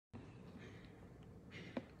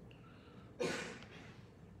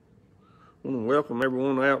I want to welcome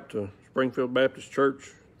everyone out to Springfield Baptist Church,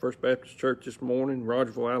 First Baptist Church this morning,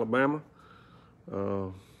 Rogersville, Alabama.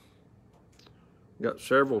 Got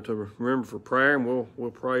several to remember for prayer, and we'll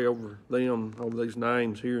pray over them, over these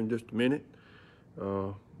names here in just a minute. But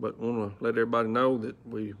I want to let everybody know that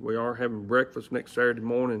we are having breakfast next Saturday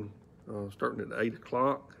morning, starting at 8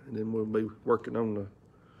 o'clock, and then we'll be working on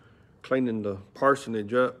cleaning the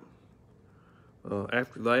parsonage up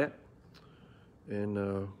after that.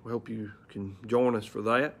 And we hope you can join us for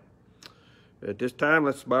that. At this time,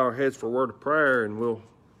 let's bow our heads for a word of prayer, and we'll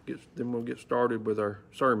get started with our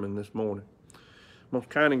sermon this morning. Most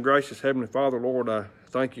kind and gracious Heavenly Father, Lord, I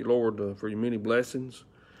thank you, Lord, for your many blessings.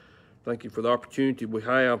 Thank you for the opportunity we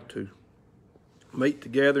have to meet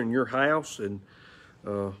together in your house. And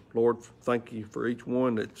Lord, thank you for each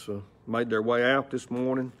one that's made their way out this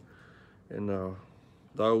morning, and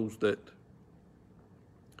those that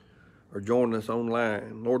are joining us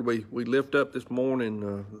online. Lord, we lift up this morning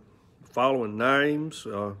the following names.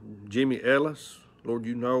 Jimmy Ellis, Lord,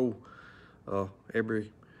 you know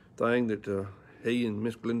everything that he and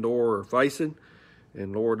Miss Glendora are facing.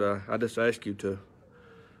 And Lord, I just ask you to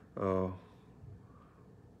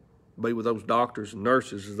be with those doctors and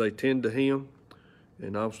nurses as they tend to him.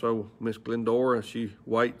 And also Miss Glendora, she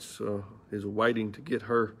is waiting to get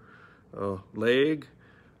her leg.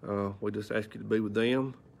 We just ask you to be with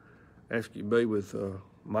them. Ask you to be with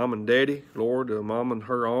Mom and Daddy, Lord, Mom and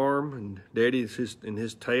her arm, and Daddy is in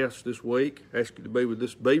his test this week. Ask you to be with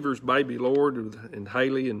this Beaver's baby, Lord, and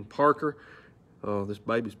Haley and Parker, this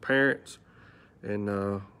baby's parents.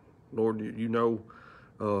 And Lord, you know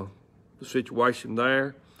the situation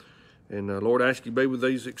there. And Lord, I ask you to be with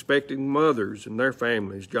these expecting mothers and their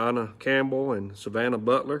families, Jonna Campbell and Savannah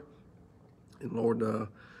Butler. And Lord,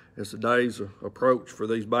 as the days approach for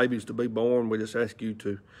these babies to be born, we just ask you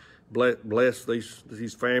to bless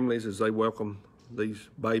these families as they welcome these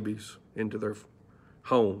babies into their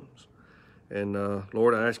homes. And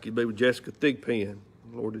Lord, I ask you to be with Jessica Thigpen,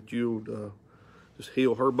 Lord, that you just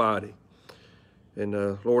heal her body.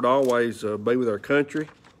 And Lord, always be with our country,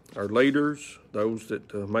 our leaders, those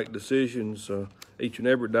that make decisions each and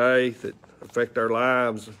every day that affect our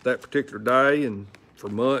lives that particular day and for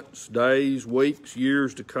months, days, weeks,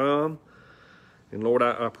 years to come. And Lord,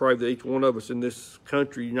 I pray that each one of us in this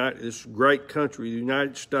country, this great country, the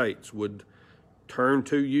United States, would turn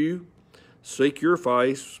to you, seek your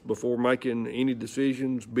face before making any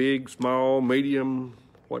decisions, big, small, medium,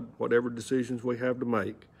 whatever decisions we have to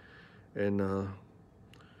make. And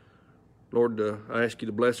Lord, I ask you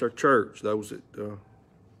to bless our church, those that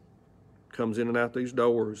comes in and out these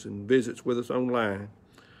doors and visits with us online.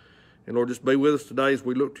 And Lord, just be with us today as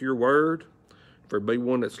we look to your word. If there be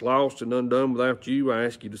one that's lost and undone without you, I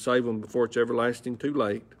ask you to save them before it's everlasting too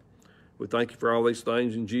late. We thank you for all these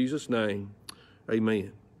things in Jesus' name.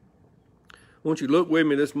 Amen. I want you to look with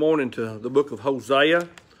me this morning to the book of Hosea,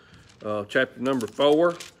 chapter number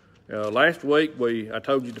 4. Last week, I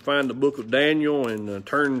told you to find the book of Daniel and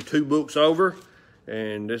turn 2 books over.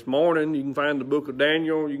 And this morning, you can find the book of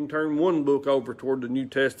Daniel. You can turn 1 book over toward the New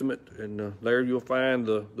Testament, and there you'll find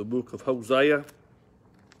the book of Hosea.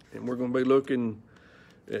 And we're going to be looking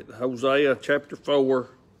at Hosea chapter 4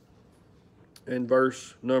 and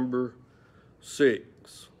verse number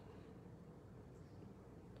 6.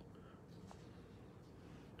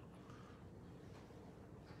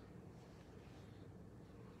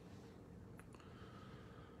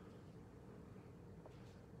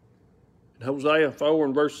 In Hosea 4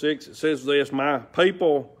 and verse 6, it says this, "My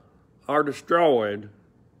people are destroyed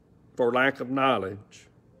for lack of knowledge.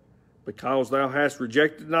 Because thou hast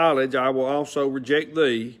rejected knowledge, I will also reject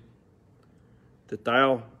thee, that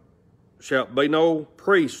thou shalt be no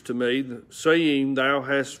priest to me, seeing thou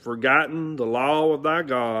hast forgotten the law of thy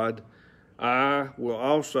God, I will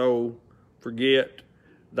also forget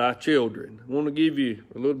thy children." I want to give you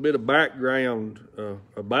a little bit of background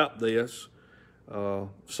about this. Let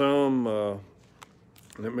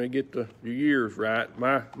me get the years right.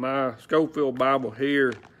 My Schofield Bible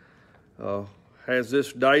here has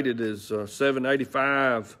this dated as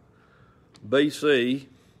 785 BC,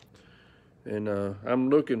 and I'm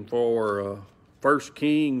looking for 1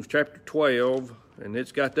 Kings chapter 12, and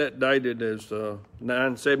it's got that dated as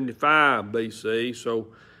 975 BC. So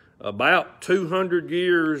about 200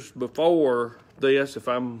 years before this, if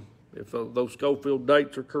those Schofield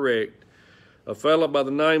dates are correct, a fellow by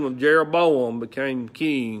the name of Jeroboam became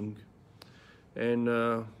king. And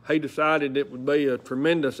he decided it would be a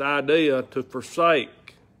tremendous idea to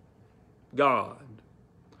forsake God.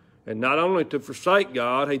 And not only to forsake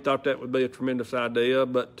God, he thought that would be a tremendous idea,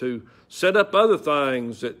 but to set up other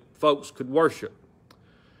things that folks could worship.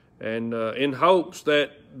 And in hopes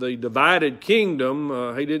that the divided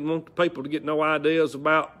kingdom, he didn't want the people to get no ideas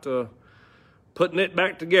about putting it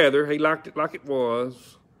back together. He liked it like it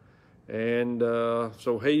was. And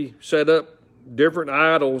so he set up different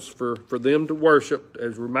idols for them to worship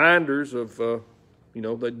as reminders of,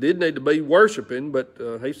 they did need to be worshiping, but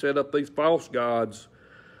he set up these false gods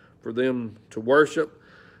for them to worship.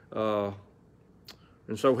 And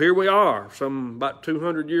so here we are, about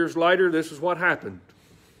 200 years later, this is what happened.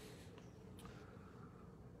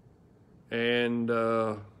 And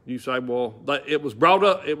you say, well, it was brought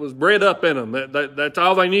up, it was bred up in them. That's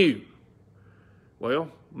all they knew. Well,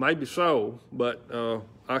 maybe so, but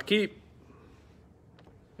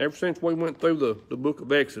ever since we went through the book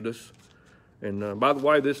of Exodus, and by the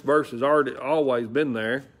way, this verse has always been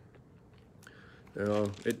there.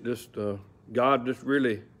 God just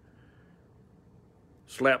really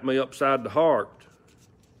slapped me upside the heart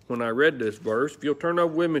when I read this verse. If you'll turn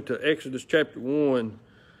over with me to Exodus chapter 1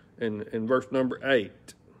 and verse number 8.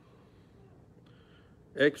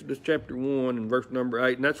 Exodus chapter 1 and verse number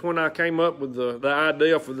 8. And that's when I came up with the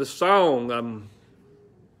idea for this song.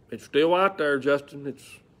 It's still out there, Justin. It's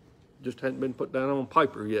just hadn't been put down on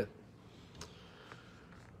paper yet.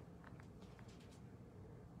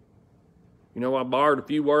 I borrowed a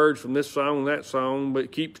few words from this song and that song,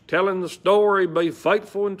 but keep telling the story, be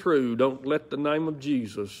faithful and true. Don't let the name of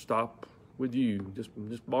Jesus stop with you. Just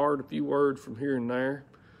borrowed a few words from here and there.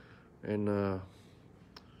 And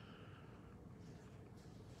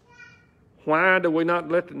why do we not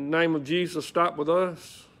let the name of Jesus stop with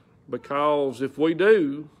us? Because if we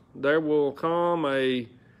do, there will come a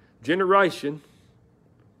generation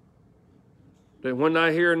that when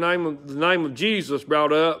they hear the name of Jesus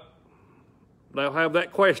brought up, they'll have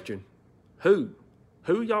that question. Who?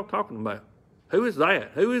 Who are y'all talking about? Who is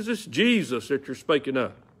that? Who is this Jesus that you're speaking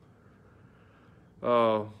of?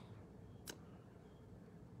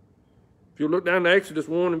 If you look down to Exodus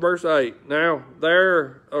 1 and verse 8. Now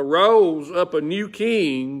there arose up a new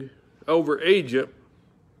king over Egypt,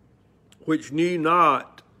 which knew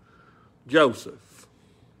not Joseph.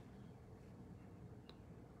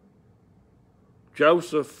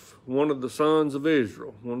 Joseph, one of the sons of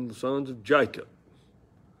Israel, one of the sons of Jacob.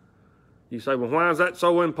 You say, well, why is that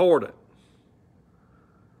so important?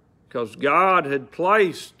 Because God had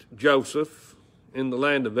placed Joseph in the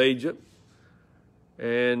land of Egypt,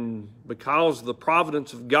 and because of the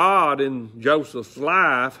providence of God in Joseph's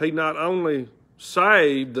life, he not only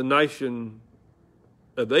saved the nation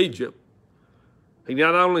of Egypt, he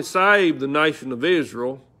not only saved the nation of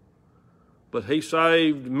Israel, but he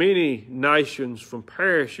saved many nations from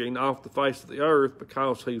perishing off the face of the earth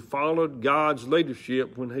because he followed God's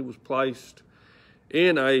leadership when he was placed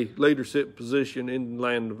in a leadership position in the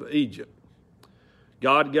land of Egypt.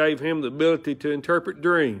 God gave him the ability to interpret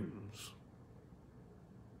dreams.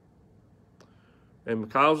 And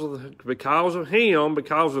because of him,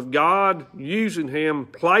 because of God using him,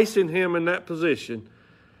 placing him in that position,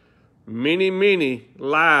 many, many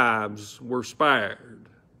lives were spared.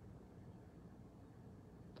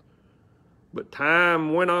 But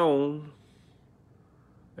time went on,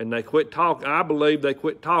 and they quit talking. I believe they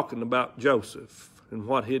quit talking about Joseph and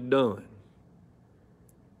what he'd done.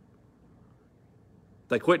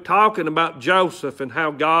 They quit talking about Joseph and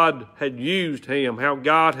how God had used him, how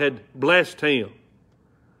God had blessed him.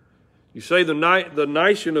 You see, the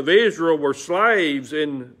nation of Israel were slaves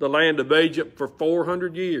in the land of Egypt for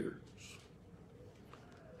 400 years.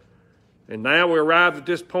 And now we arrived at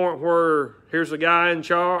this point where here's a guy in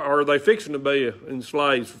charge, or are they fixing to be in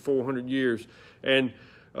slaves for 400 years? And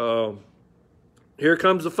here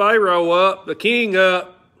comes the Pharaoh up, the king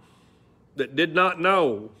up, that did not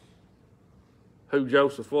know who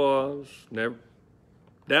Joseph was.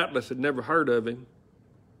 Doubtless had never heard of him.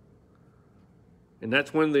 And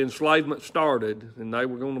that's when the enslavement started, and they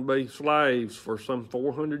were going to be slaves for some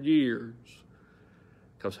 400 years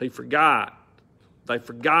because he forgot. They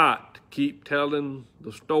forgot to keep telling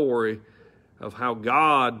the story of how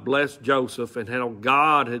God blessed Joseph and how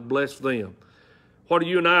God had blessed them. What are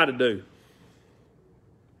you and I to do?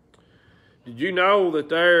 Did you know that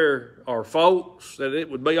there are folks that it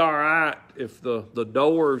would be all right if the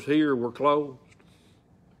doors here were closed?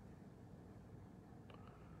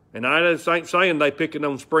 And I just ain't saying they picking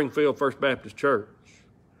on Springfield First Baptist Church.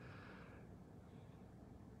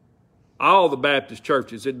 All the Baptist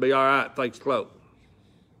churches, it'd be all right if they closed.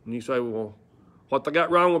 And you say, well, what they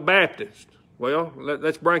got wrong with Baptist? Well,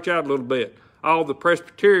 let's branch out a little bit. All the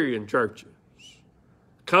Presbyterian churches,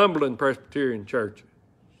 Cumberland Presbyterian churches,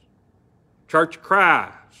 Church of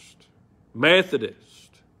Christ, Methodist,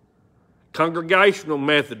 Congregational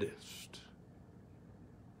Methodist,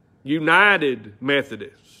 United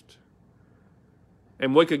Methodist.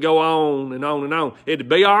 And we could go on and on and on. It'd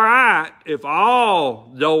be all right if all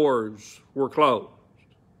doors were closed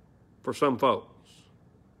for some folks.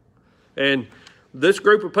 And this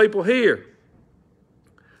group of people here,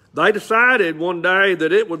 they decided one day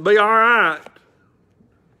that it would be all right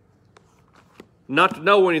not to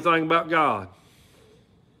know anything about God.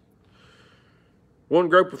 One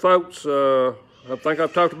group of folks, I think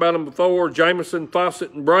I've talked about them before, Jameson,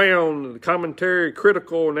 Fawcett, and Brown, the commentary,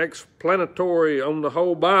 critical, and explanatory on the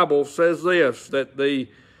whole Bible, says this, that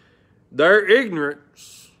their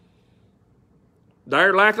ignorance,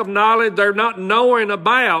 their lack of knowledge, their not knowing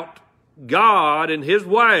about God and His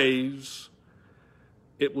ways,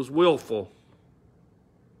 it was willful.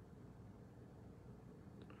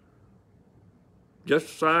 Just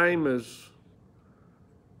the same as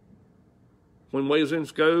when we was in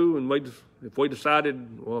school and if we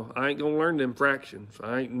decided, well, I ain't going to learn them fractions.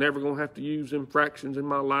 I ain't never going to have to use them fractions in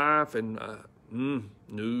my life. And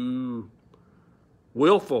no.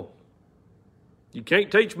 Willful. You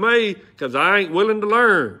can't teach me because I ain't willing to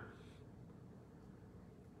learn.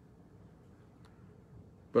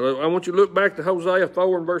 But I want you to look back to Hosea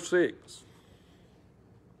 4 and verse 6. It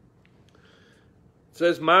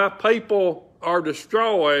says, my people are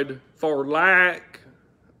destroyed for lack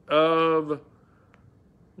of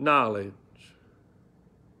knowledge.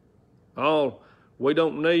 We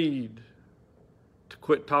don't need to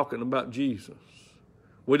quit talking about Jesus.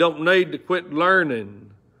 We don't need to quit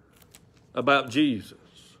learning about Jesus.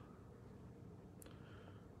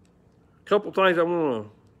 A couple things I want to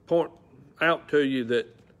point out to you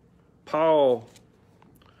that Paul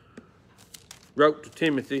wrote to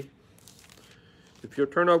Timothy. If you'll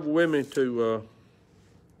turn over with me to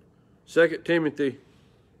 2 Timothy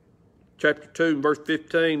chapter 2, verse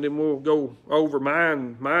 15, then we'll go over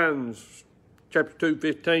mine's chapter 2,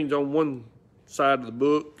 15 is on one side of the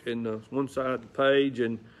book and one side of the page,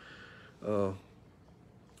 and the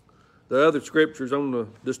other scripture's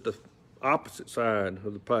on just the opposite side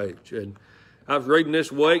of the page. And I was reading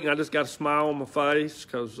this week, and I just got a smile on my face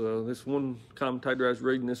because this one commentator I was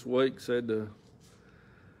reading this week said,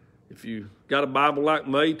 if you got a Bible like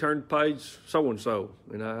me, turn to page so-and-so.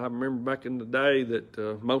 And I remember back in the day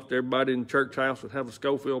that most everybody in the church house would have a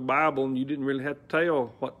Schofield Bible, and you didn't really have to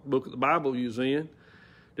tell what book of the Bible you was in.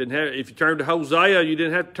 If you turned to Hosea, you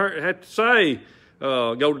didn't have to say,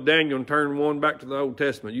 go to Daniel and turn one back to the Old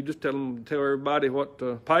Testament. You just tell everybody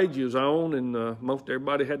what page you was on, and most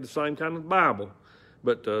everybody had the same kind of Bible.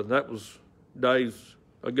 But that was days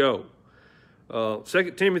ago.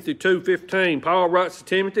 2 Timothy 2:15, Paul writes to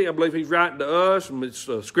Timothy. I believe he's writing to us, and it's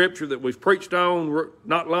a scripture that we've preached on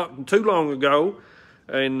not too long ago.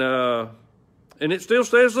 And it still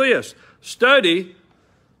says this, study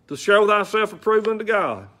to show thyself approved unto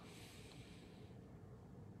God.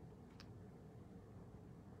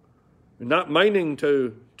 And not meaning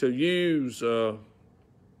to use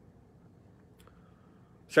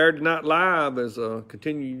Saturday Night Live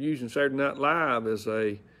continue using Saturday Night Live as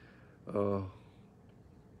a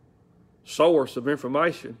source of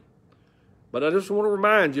information. But I just want to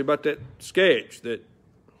remind you about that sketch that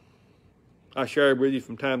I shared with you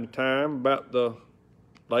from time to time about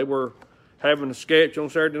they were having a sketch on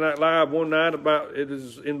Saturday Night Live one night about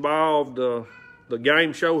involved the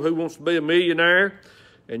game show Who Wants to Be a Millionaire.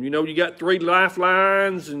 And you got 3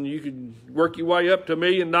 lifelines, and you could work your way up to $1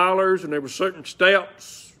 million, and there were certain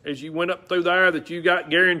steps as you went up through there that you got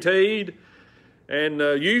guaranteed. And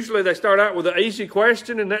usually they start out with an easy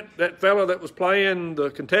question, and that fellow that was playing the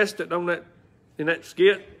contestant in that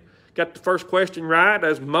skit got the first question right,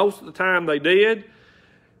 as most of the time they did.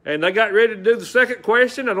 And they got ready to do the second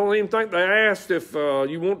question. I don't even think they asked if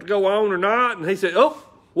you want to go on or not. And he said, oh,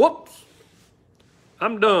 whoops,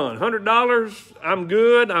 I'm done. $100, I'm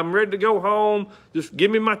good. I'm ready to go home. Just give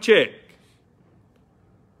me my check.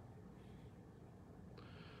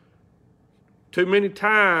 Too many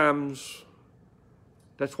times,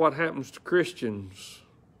 that's what happens to Christians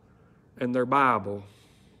and their Bible.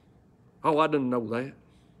 Oh, I didn't know that.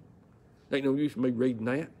 Ain't no use in me reading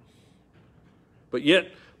that. But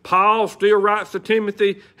yet, Paul still writes to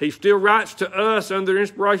Timothy. He still writes to us under the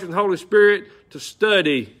inspiration of the Holy Spirit to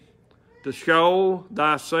study, to show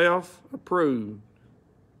thyself approved.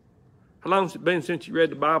 How long has it been since you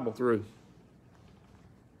read the Bible through?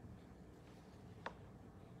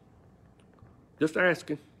 Just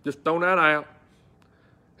asking. Just throwing that out.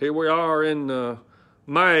 Here we are in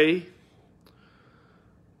May.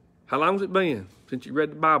 How long has it been since you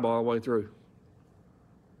read the Bible all the way through?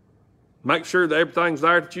 Make sure that everything's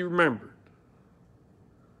there that you remember.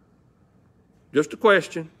 Just a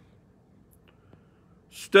question.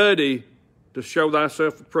 study to show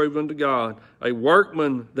thyself approved unto God, a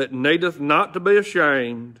workman that needeth not to be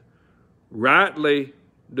ashamed, rightly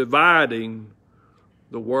dividing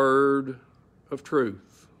the word of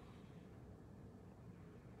truth.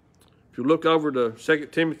 If you look over to 2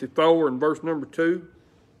 Timothy 4 and verse number 2,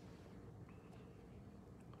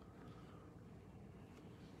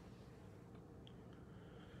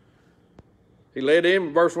 he led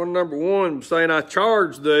in verse 1, number 1, saying, I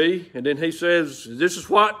charge thee. And then he says, this is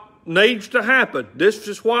what needs to happen. This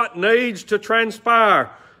is what needs to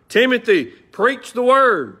transpire. Timothy, preach the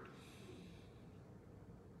word.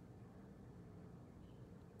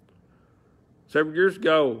 Several years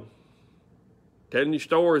ago, telling you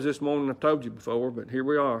stories this morning I've told you before, but here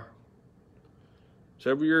we are.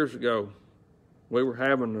 Several years ago, we were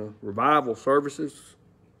having revival services,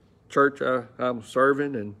 church I was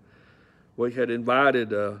serving, and we had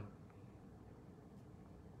invited a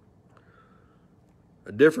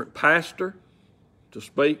different pastor to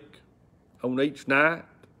speak on each night.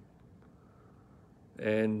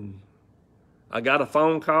 And I got a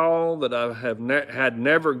phone call that I had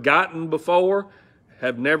never gotten before,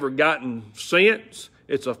 have never gotten since.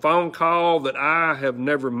 It's a phone call that I have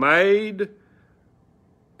never made.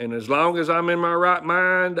 And as long as I'm in my right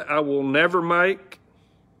mind, I will never make.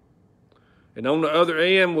 And on the other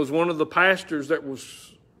end was one of the pastors that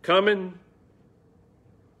was coming.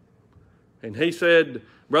 And he said,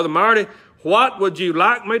 Brother Marty, what would you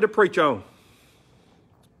like me to preach on?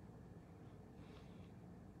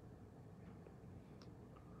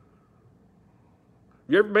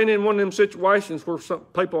 You ever been in one of them situations where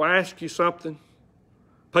people ask you something,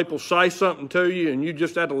 people say something to you, and you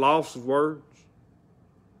just at a loss of words?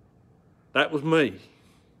 That was me.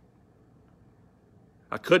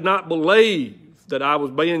 I could not believe that I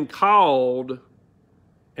was being called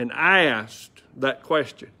and asked that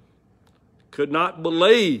question. Could not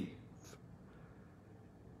believe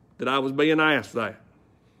that I was being asked that.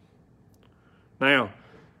 Now,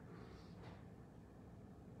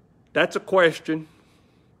 that's a question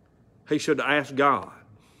he should ask God.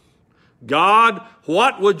 God,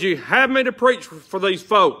 what would you have me to preach for these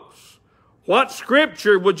folks? What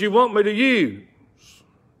scripture would you want me to use?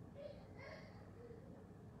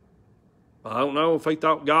 I don't know if he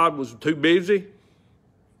thought God was too busy.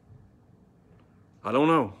 I don't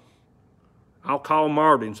know. I'll call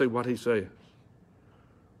Marty and see what he says.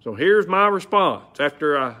 So here's my response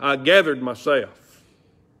after I gathered myself.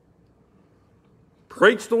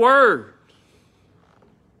 Preach the word.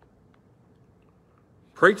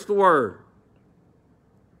 Preach the word.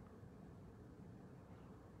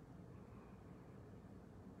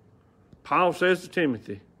 Paul says to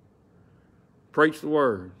Timothy, preach the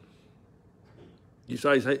word. You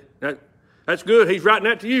say, hey, that's good. He's writing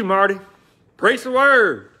that to you, Marty. Preach the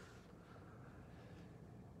word.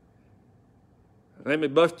 Let me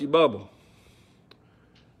bust your bubble.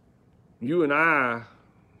 You and I,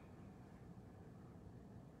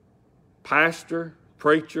 pastor,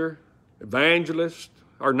 preacher, evangelist,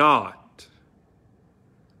 are not.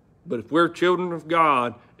 But if we're children of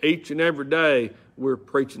God, each and every day, we're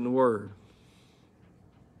preaching the word.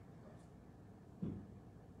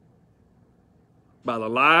 By the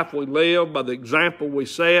life we live, by the example we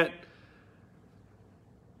set.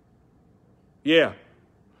 Yeah,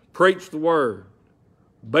 preach the word.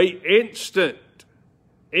 Be instant,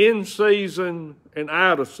 in season and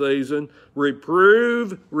out of season.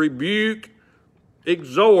 Reprove, rebuke,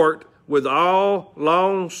 exhort with all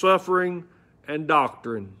long suffering and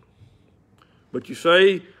doctrine. But you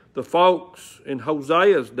see, the folks in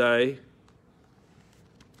Hosea's day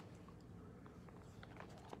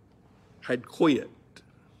had quit.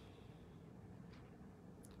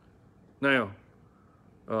 Now,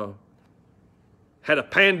 had a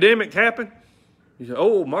pandemic happen, you say,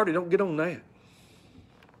 oh, Marty, don't get on that.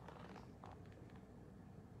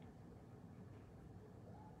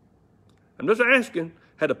 I'm just asking,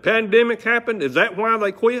 had a pandemic happened? Is that why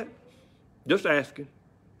they quit? Just asking.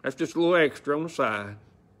 That's just a little extra on the side.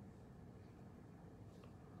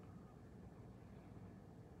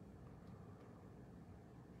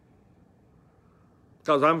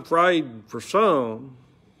 Because I'm afraid for some,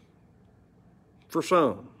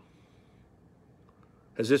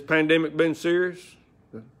 has this pandemic been serious?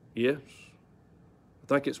 Yes. I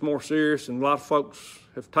think it's more serious than a lot of folks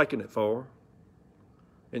have taken it for.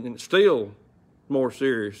 And it's still more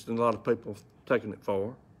serious than a lot of people have taken it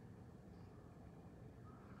for.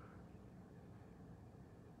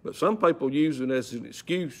 But some people use it as an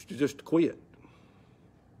excuse to just quit.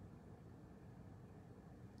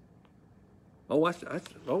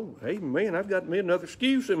 Oh, hey, man, I've got me another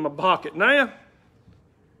excuse in my pocket now.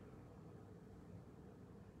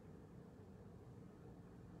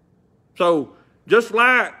 So just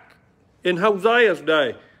like in Hosea's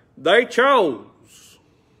day, they chose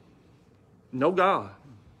no God,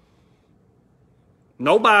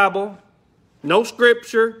 no Bible, no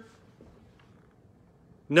Scripture,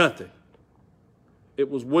 nothing. It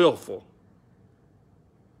was willful.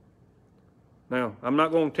 Now, I'm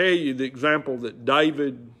not going to tell you the example that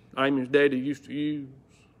David, Amy's daddy, used to use,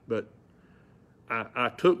 but I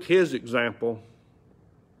took his example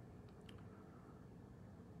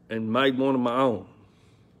and made one of my own.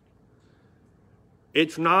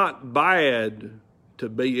 It's not bad to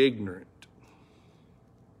be ignorant,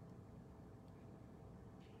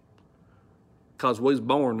 because we was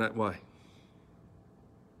born that way.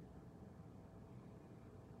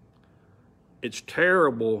 It's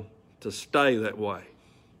terrible to stay that way.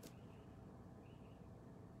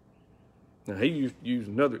 Now, he used to use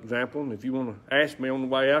another example, and if you want to ask me on the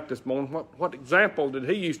way out this morning, what example did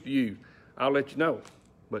he used to use, I'll let you know.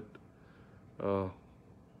 But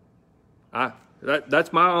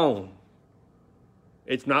that's my own.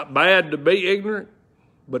 It's not bad to be ignorant,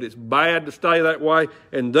 but it's bad to stay that way.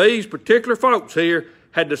 And these particular folks here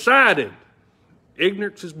had decided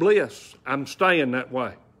ignorance is bliss. I'm staying that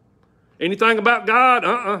way. Anything about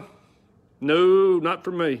God? No, not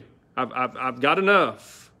for me. I've got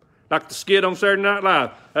enough. Like the skit on Saturday Night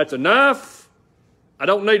Live. That's enough. I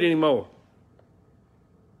don't need any more.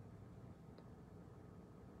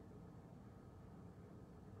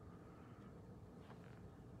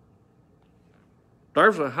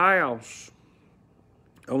 There's a house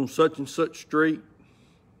on such and such street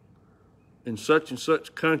in such and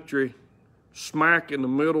such country, smack in the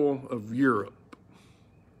middle of Europe.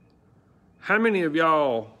 How many of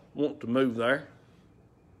y'all want to move there?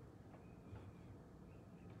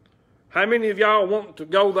 How many of y'all want to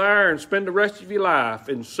go there and spend the rest of your life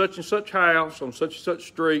in such and such house, on such and such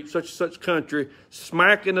street, such and such country,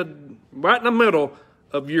 smack right in the middle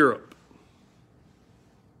of Europe?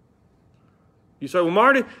 You say, well,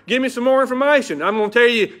 Marty, give me some more information. I'm going to tell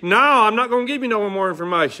you, no, I'm not going to give you no more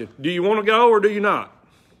information. Do you want to go or do you not?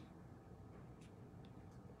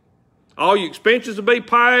 All your expenses will be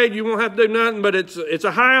paid. You won't have to do nothing, but it's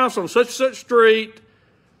a house on such and such street,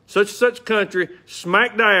 such and such country,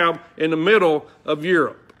 smack dab in the middle of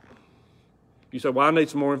Europe. You say, well, I need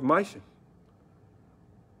some more information.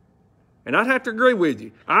 And I'd have to agree with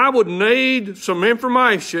you. I would need some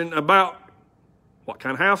information about what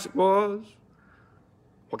kind of house it was,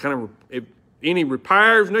 what kind of, if any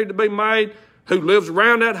repairs need to be made, who lives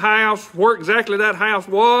around that house, where exactly that house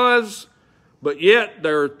was. But yet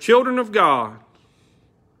there are children of God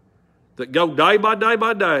that go day by day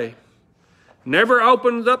by day, never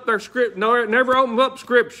opens up their script, never opens up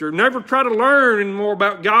Scripture, never try to learn any more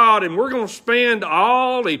about God, and we're going to spend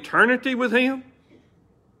all eternity with Him?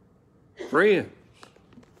 Friends,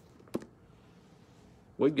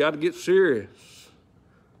 we've got to get serious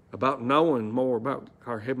about knowing more about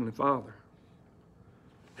our Heavenly Father.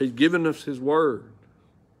 He's given us His Word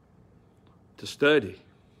to study.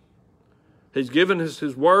 He's given us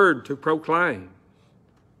His Word to proclaim.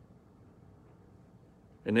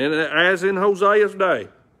 And then, as in Hosea's day,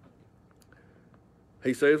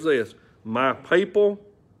 he says this, my people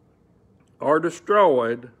are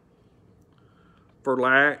destroyed for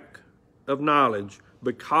lack of knowledge,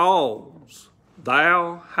 because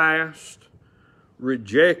thou hast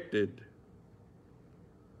rejected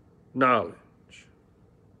knowledge.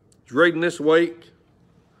 I was reading this week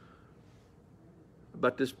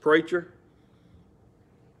about this preacher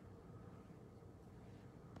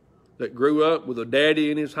that grew up with a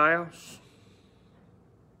daddy in his house.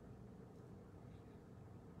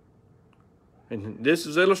 And this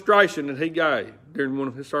is an illustration that he gave during one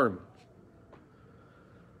of his sermons.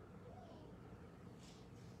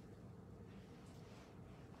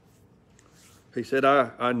 He said,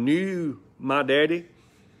 I knew my daddy,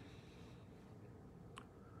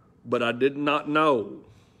 but I did not know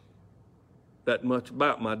that much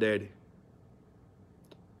about my daddy.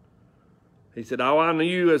 He said, all I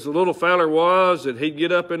knew as a little feller was that he'd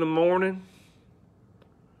get up in the morning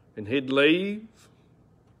and he'd leave.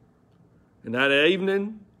 And that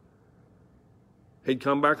evening, he'd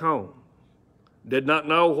come back home. Did not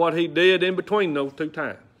know what he did in between those two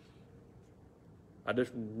times. I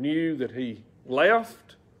just knew that he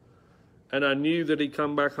left, and I knew that he'd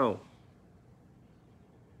come back home.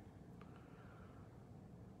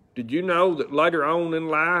 Did you know that later on in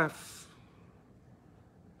life,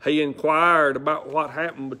 he inquired about what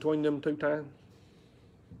happened between them two times?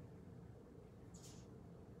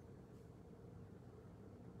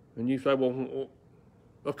 And you say, well,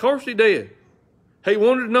 of course he did. He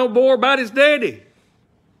wanted to know more about his daddy.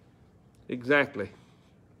 Exactly.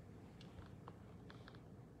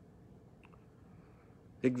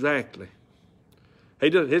 Exactly.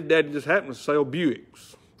 His daddy just happened to sell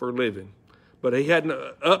Buicks for a living. But he hadn't,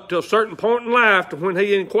 up to a certain point in life, to when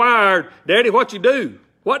he inquired, Daddy, what you do?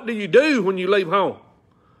 What do you do when you leave home?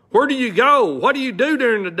 Where do you go? What do you do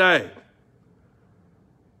during the day?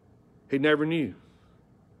 He never knew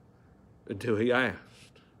until he asked.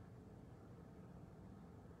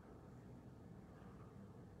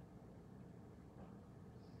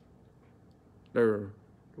 There are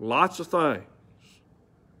lots of things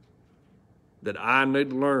that I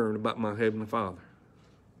need to learn about my Heavenly Father.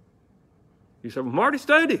 You say, well, Marty,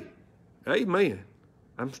 study. Amen.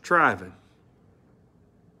 I'm striving.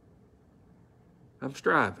 I'm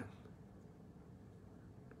striving.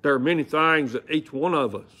 There are many things that each one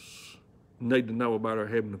of us need to know about our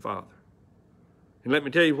Heavenly Father. And let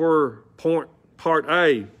me tell you where part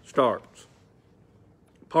A starts.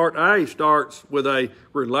 Part A starts with a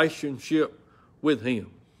relationship with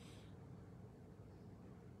Him.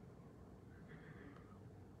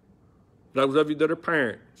 Those of you that are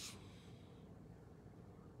parents,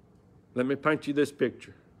 let me paint you this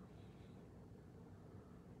picture.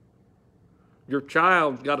 Your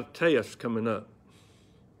child's got a test coming up.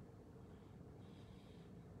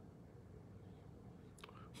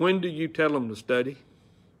 When do you tell them to study?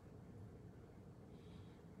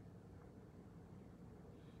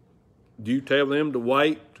 Do you tell them to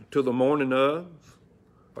wait till the morning of?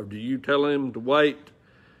 Or do you tell them to wait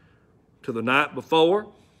till the night before?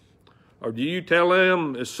 Or do you tell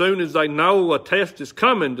them as soon as they know a test is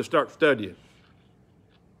coming to start studying?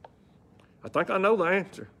 I think I know the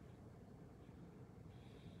answer.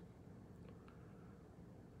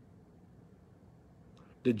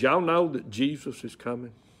 Did y'all know that Jesus is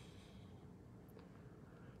coming?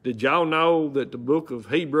 Did y'all know that the book of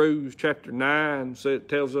Hebrews chapter 9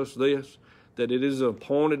 tells us this, that it is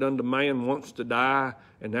appointed unto man once to die,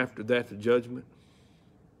 and after that the judgment?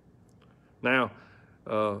 Now,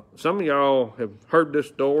 some of y'all have heard this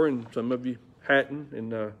story, and some of you hadn't.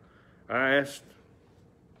 And I asked,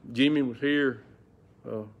 Jimmy was here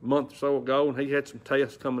a month or so ago, and he had some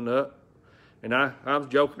tests coming up. And I was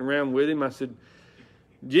joking around with him. I said,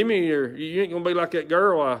 Jimmy, you ain't gonna be like that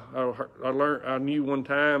girl I knew one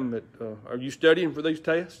time. That are you studying for these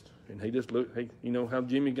tests? And he just looked. You know how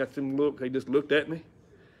Jimmy got them look. He just looked at me.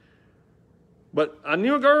 But I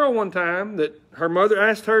knew a girl one time that her mother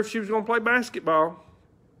asked her if she was gonna play basketball,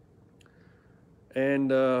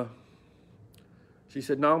 and she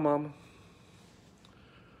said, "No, Mama.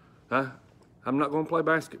 I'm not gonna play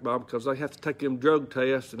basketball because they have to take them drug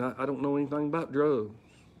tests, and I don't know anything about drugs.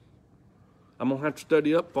 I'm going to have to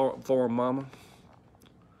study up for them, Mama."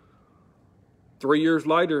 3 years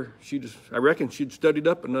later, I reckon she'd studied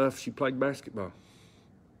up enough, she played basketball.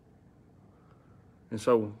 And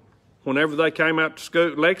so whenever they came out to school,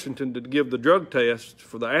 Lexington, to give the drug test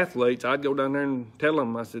for the athletes, I'd go down there and tell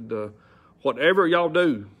them, I said, whatever y'all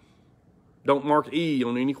do, don't mark E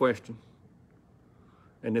on any question.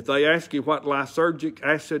 And if they ask you what lysergic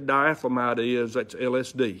acid diethylamide is, that's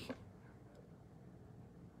LSD.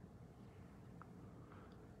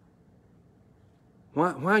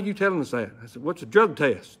 Why are you telling us that? I said, what's a drug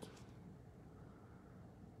test?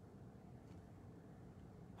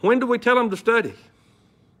 When do we tell them to study?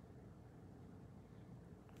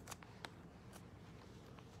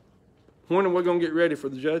 When are we going to get ready for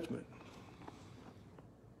the judgment?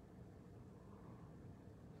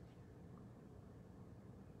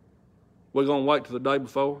 We're going to wait till the day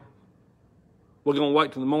before? We're going to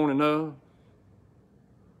wait till the morning of?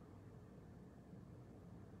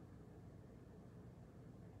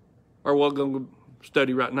 Or we're going to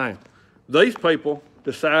study right now? These people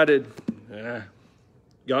decided,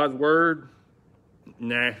 God's Word,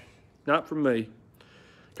 nah, not for me.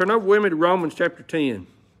 Turn over with me to Romans chapter 10.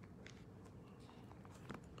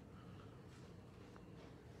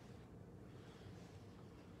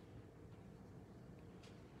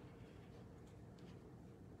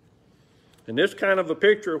 And this kind of a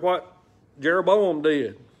picture of what Jeroboam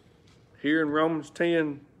did here in Romans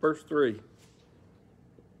 10, verse 3.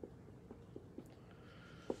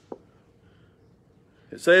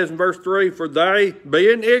 It says in verse 3, "For they,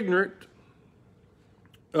 being ignorant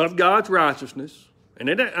of God's righteousness," and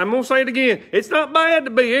I'm going to say it again, it's not bad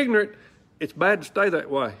to be ignorant, it's bad to stay that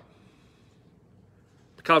way.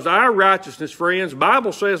 Because our righteousness, friends, the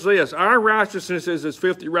Bible says this, our righteousness is as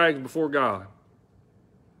filthy rags before God.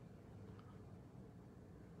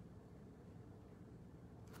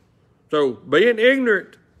 So, being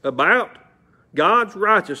ignorant about God's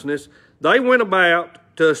righteousness, they went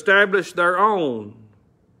about to establish their own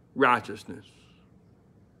righteousness.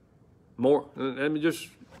 Let me just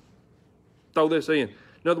throw this in.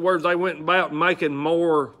 In other words, they went about making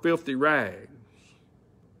more filthy rags.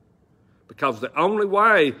 Because the only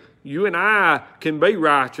way you and I can be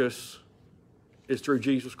righteous is through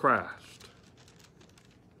Jesus Christ.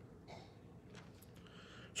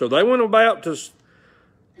 So they went about to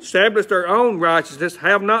establish their own righteousness,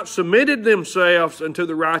 have not submitted themselves unto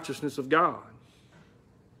the righteousness of God.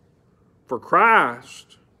 For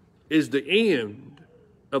Christ is the end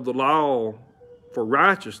of the law for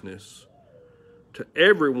righteousness to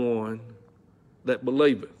everyone that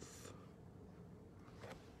believeth.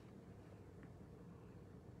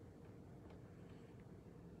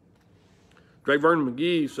 J. Vernon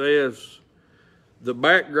McGee says the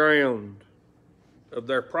background of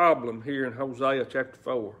their problem here in Hosea chapter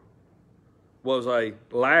 4 was a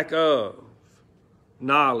lack of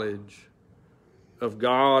knowledge of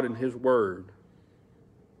God and His Word.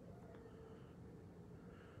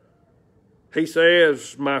 He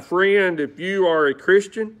says, my friend, if you are a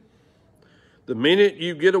Christian, the minute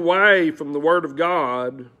you get away from the Word of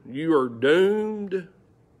God, you are doomed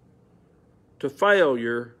to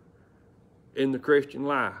failure in the Christian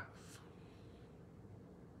life.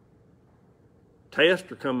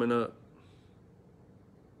 Tests are coming up.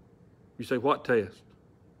 You say, what test?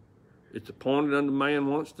 It's appointed unto man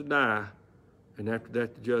once to die, and after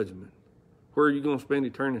that the judgment. Where are you going to spend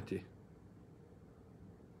eternity?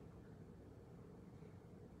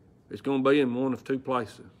 It's going to be in one of two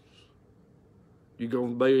places. You're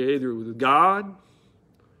going to be either with God,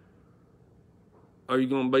 or you're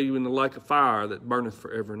going to be in the lake of fire that burneth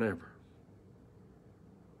forever and ever.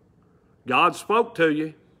 God spoke to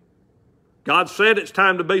you. God said it's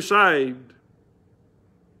time to be saved.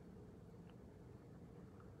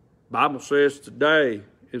 The Bible says today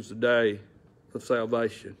is the day of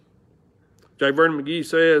salvation. J. Vernon McGee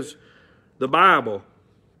says the Bible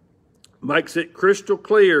makes it crystal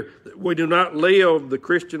clear that we do not live the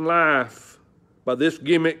Christian life by this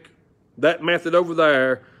gimmick, that method over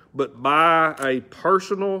there, but by a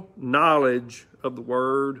personal knowledge of the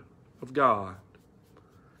Word of God.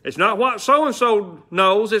 It's not what so-and-so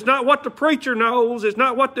knows. It's not what the preacher knows. It's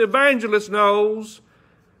not what the evangelist knows.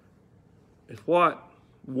 It's what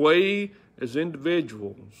we as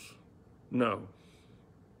individuals know.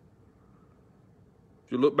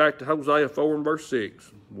 If you look back to Hosea 4 and verse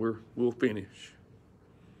 6, we'll finish.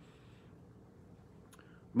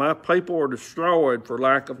 My people are destroyed for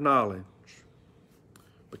lack of knowledge.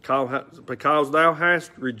 Because thou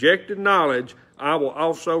hast rejected knowledge, I will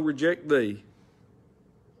also reject thee.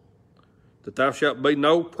 That thou shalt be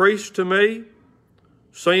no priest to me,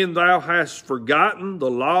 seeing thou hast forgotten the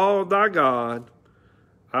law of thy God,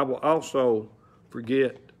 I will also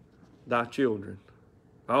forget thy children.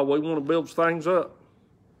 Oh, we want to build things up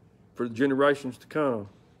for the generations to come.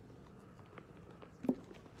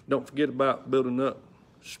 Don't forget about building up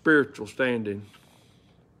spiritual standing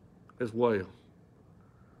as well.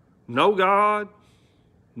 Know God,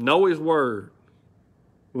 know His Word.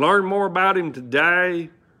 Learn more about Him today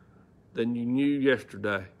than you knew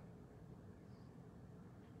yesterday.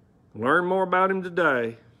 Learn more about Him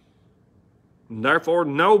today, and therefore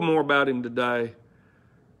know more about Him today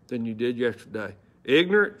than you did yesterday.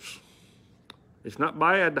 Ignorance, it's not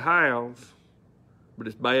bad to have, but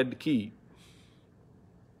it's bad to keep.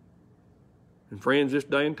 And friends, this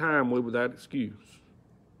day and time, we're without excuse.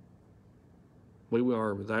 We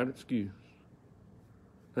are without excuse.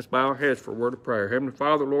 Let's bow our heads for a word of prayer. Heavenly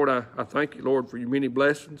Father, Lord, I thank you, Lord, for your many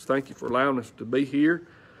blessings. Thank you for allowing us to be here.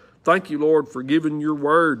 Thank you, Lord, for giving your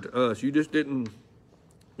word to us. You just didn't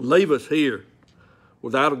leave us here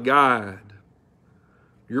without a guide.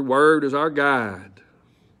 Your word is our guide.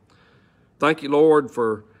 Thank you, Lord,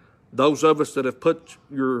 for those of us that have put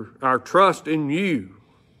our trust in you.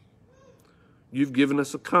 You've given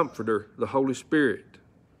us a comforter, the Holy Spirit,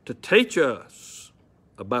 to teach us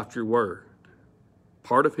about your word.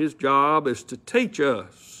 Part of his job is to teach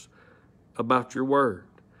us about your word.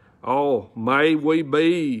 Oh, may we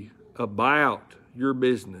be about your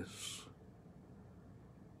business.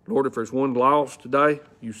 Lord, if there's one lost today,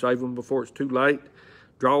 you save them before it's too late.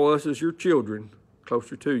 Draw us as your children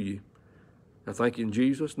closer to you. I thank you in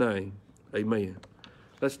Jesus' name. Amen.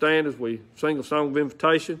 Let's stand as we sing a song of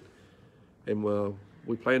invitation. And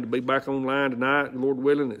we plan to be back online tonight, Lord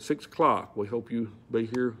willing, at 6 o'clock. We hope you be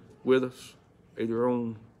here with us, either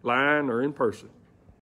online or in person.